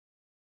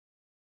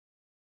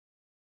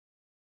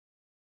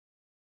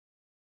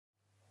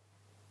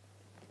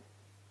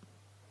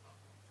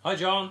Hi,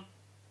 John.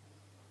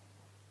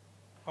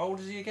 How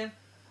old is he again?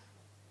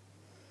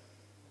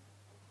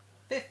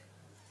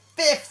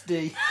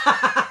 50!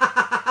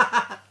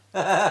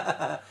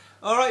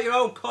 Alright, you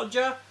old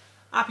codger.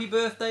 Happy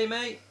birthday,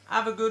 mate.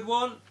 Have a good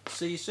one.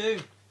 See you soon.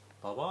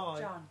 Bye-bye.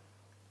 John,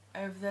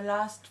 over the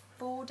last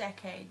 4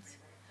 decades,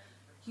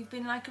 you've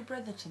been like a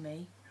brother to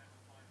me.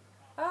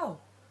 Oh,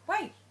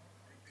 wait.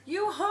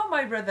 You are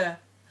my brother.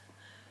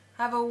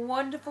 Have a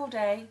wonderful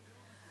day.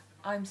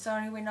 I'm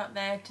sorry we're not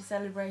there to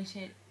celebrate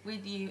it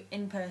with you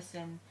in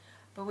person,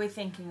 but we're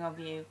thinking of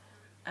you.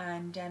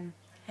 And,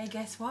 hey,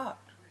 guess what?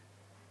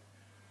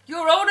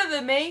 You're older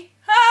than me.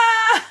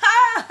 Ha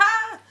ha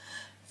ha!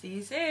 See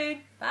you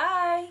soon.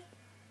 Bye.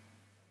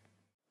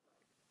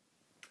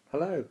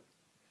 Hello.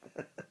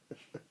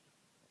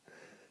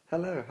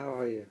 Hello, how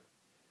are you?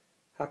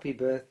 Happy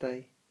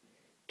birthday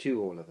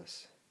to all of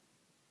us.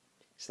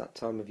 It's that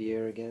time of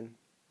year again.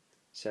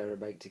 Sarah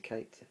baked a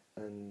cake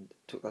and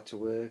took that to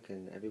work,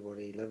 and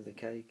everybody loved the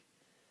cake,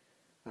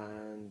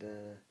 and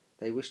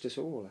they wished us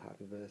all a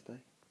happy birthday.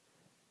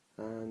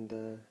 And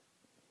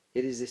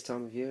it is this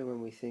time of year when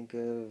we think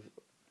of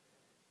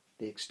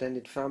the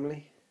extended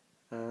family,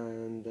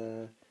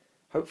 and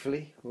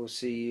hopefully we'll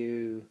see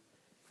you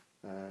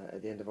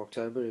at the end of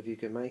October if you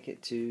can make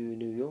it to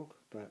New York,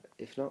 but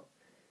if not,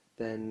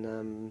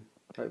 then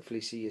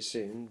hopefully see you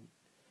soon.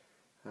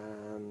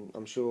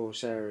 I'm sure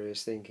Sarah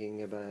is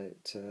thinking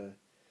about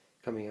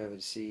coming over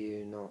to see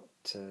you, not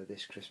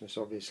this Christmas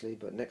obviously,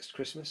 but next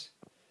Christmas.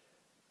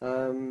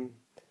 And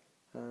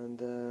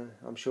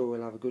I'm sure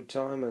we'll have a good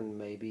time and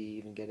maybe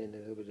even get in a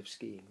little bit of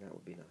skiing. That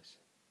would be nice.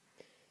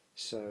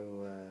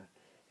 So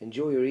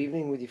enjoy your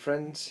evening with your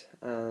friends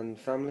and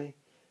family.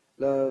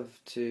 Love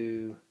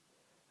to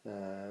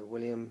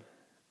William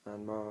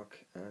and Mark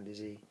and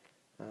Izzy,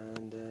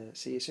 and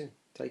see you soon.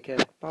 Take care.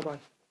 Bye bye.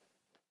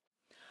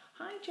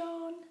 Hi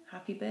John,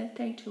 happy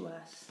birthday to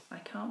us. I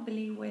can't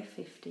believe we're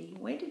 50.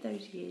 Where did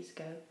those years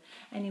go?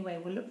 Anyway,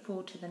 we'll look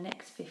forward to the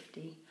next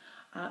 50.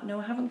 No,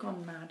 I haven't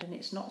gone mad, and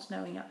it's not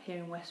snowing up here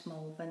in West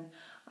Malvern.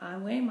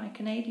 I'm wearing my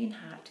Canadian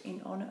hat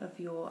in honour of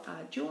your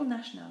dual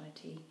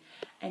nationality.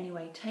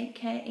 Anyway, take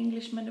care,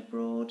 Englishmen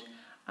abroad.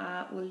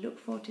 We'll look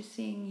forward to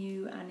seeing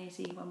you and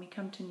Izzy when we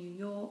come to New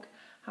York.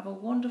 Have a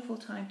wonderful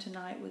time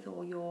tonight with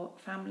all your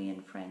family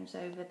and friends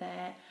over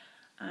there,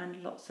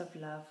 and lots of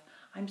love.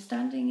 I'm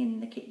standing in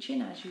the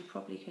kitchen, as you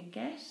probably can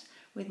guess,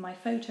 with my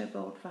photo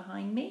board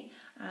behind me,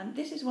 and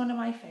this is one of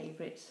my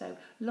favourites, so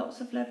lots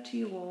of love to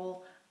you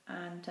all,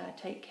 and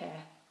take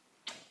care.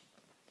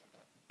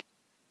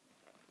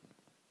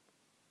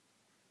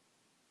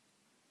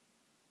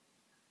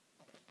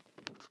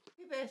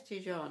 Happy birthday,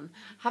 John.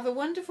 Have a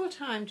wonderful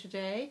time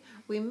today.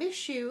 We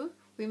miss you.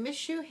 We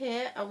miss you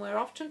here, and we're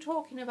often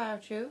talking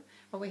about you,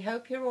 and we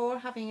hope you're all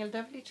having a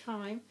lovely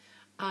time.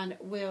 And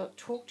we'll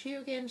talk to you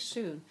again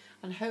soon,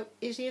 and hope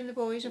Izzy and the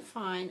boys are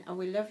fine, and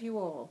we love you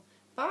all.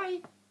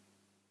 Bye.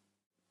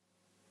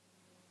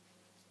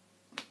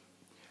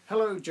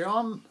 Hello,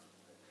 John.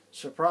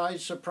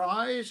 Surprise,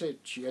 surprise,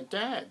 it's your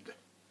dad.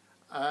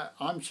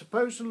 I'm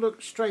supposed to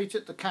look straight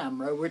at the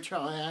camera, which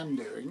I am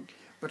doing,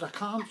 but I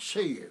can't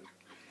see you.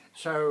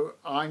 So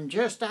I'm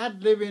just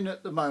ad-libbing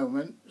at the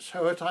moment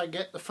so that I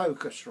get the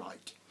focus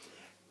right.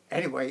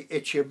 Anyway,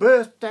 it's your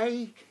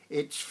birthday,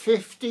 it's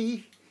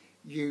 50.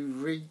 You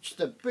reached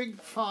the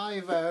big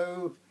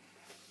 50,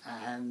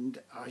 and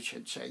I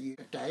should say you're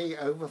a day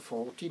over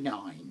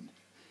 49.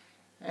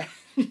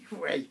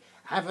 Anyway,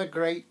 have a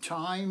great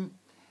time,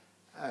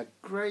 a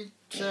great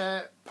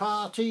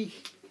party,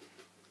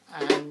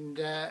 and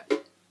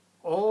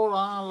all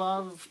our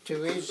love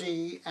to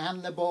Izzy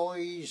and the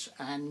boys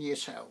and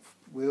yourself.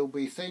 We'll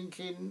be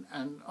thinking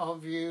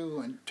of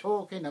you and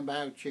talking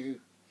about you,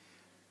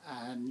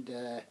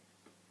 and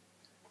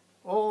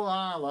all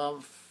our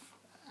love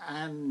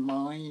and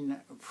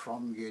mine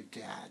from your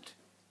dad.